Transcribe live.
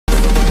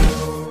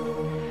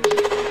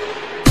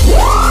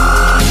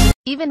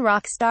Even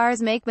rock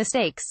stars make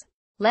mistakes.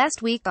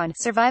 Last week on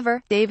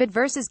Survivor, David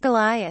vs.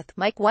 Goliath,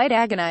 Mike White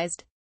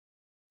agonized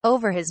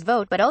over his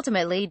vote but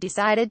ultimately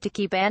decided to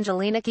keep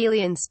Angelina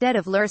Keeley instead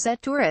of Lyrsa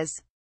Torres.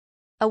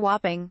 A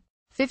whopping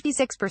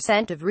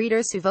 56% of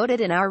readers who voted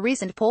in our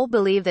recent poll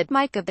believe that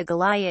Mike of the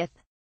Goliath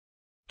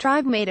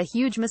tribe made a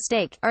huge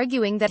mistake,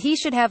 arguing that he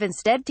should have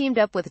instead teamed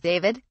up with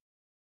David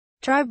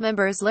tribe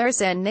members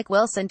Lyrsa and Nick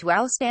Wilson to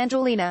oust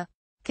Angelina.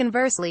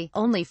 Conversely,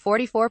 only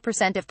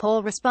 44% of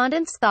poll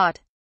respondents thought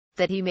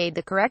that he made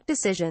the correct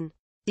decision.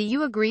 Do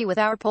you agree with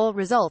our poll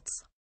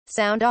results?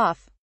 Sound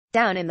off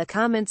down in the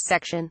comments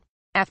section.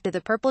 After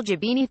the Purple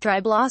Jabini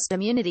tribe lost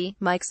immunity,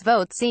 Mike's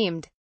vote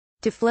seemed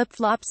to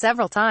flip-flop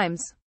several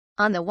times.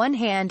 On the one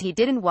hand, he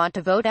didn't want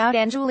to vote out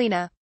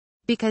Angelina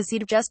because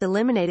he'd just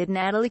eliminated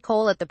Natalie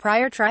Cole at the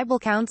prior tribal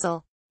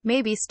council.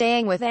 Maybe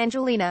staying with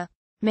Angelina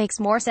makes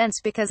more sense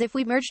because if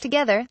we merge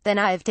together, then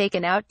I've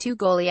taken out 2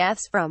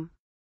 Goliaths from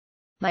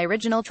my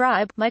original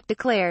tribe, Mike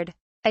declared.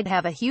 I'd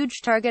have a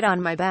huge target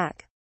on my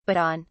back. But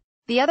on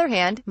the other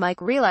hand, Mike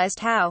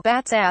realized how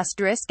bats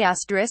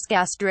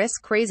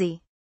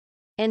crazy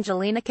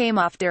Angelina came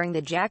off during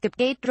the Jacob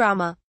Gate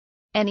drama,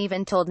 and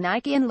even told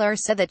Nike and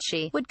Lyrsa that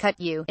she would cut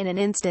you in an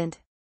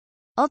instant.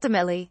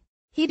 Ultimately,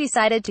 he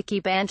decided to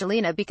keep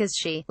Angelina because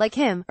she, like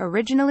him,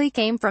 originally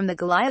came from the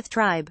Goliath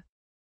tribe,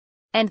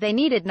 and they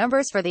needed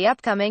numbers for the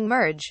upcoming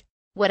merge.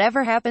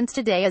 Whatever happens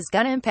today is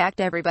gonna impact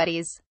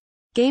everybody's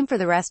game for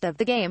the rest of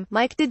the game,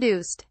 Mike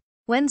deduced.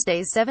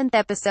 Wednesday's 7th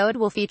episode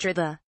will feature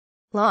the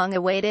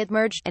long-awaited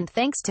merge, and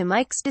thanks to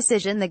Mike's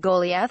decision, the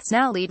Goliaths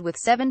now lead with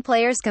 7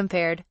 players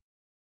compared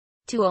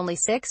to only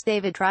 6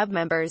 David tribe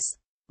members.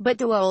 But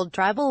do old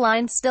tribal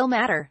lines still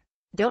matter?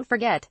 Don't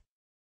forget,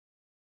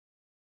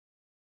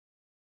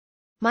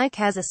 Mike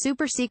has a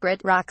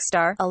super-secret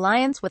rockstar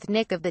alliance with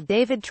Nick of the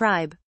David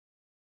tribe.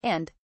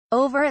 And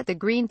over at the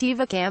Green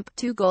Tiva camp,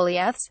 2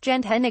 Goliaths,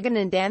 Jen Hennigan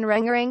and Dan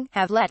Rengering,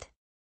 have let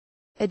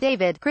a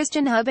David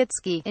Christian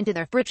Hubitsky into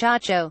their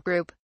Brachacho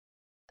group.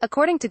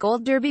 According to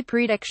Gold Derby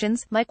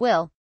predictions, Mike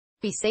will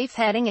be safe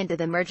heading into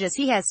the merge as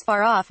he has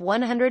far off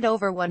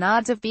 100/1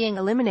 odds of being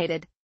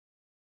eliminated.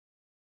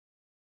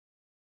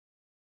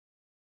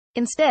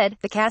 Instead,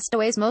 the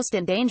castaways most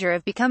in danger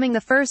of becoming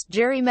the first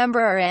jury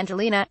member are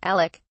Angelina,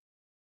 Alec,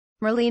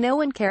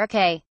 Merlino and Kara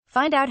Kay.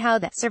 Find out how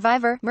the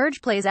Survivor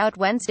merge plays out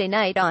Wednesday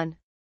night on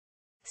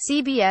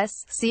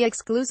CBS. See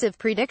exclusive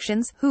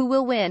predictions. Who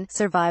will win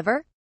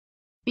Survivor?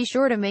 Be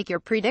sure to make your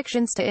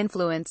predictions to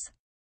influence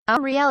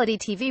our reality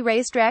TV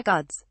racetrack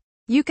odds.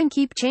 You can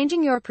keep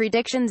changing your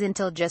predictions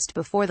until just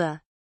before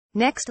the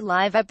next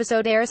live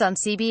episode airs on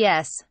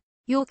CBS.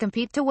 You'll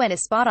compete to win a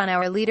spot on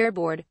our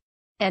leaderboard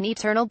and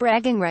eternal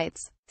bragging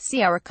rights.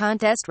 See our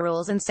contest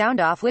rules and sound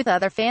off with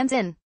other fans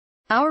in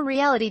our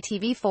reality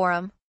TV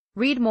forum.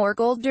 Read more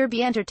Gold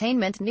Derby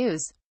entertainment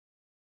news.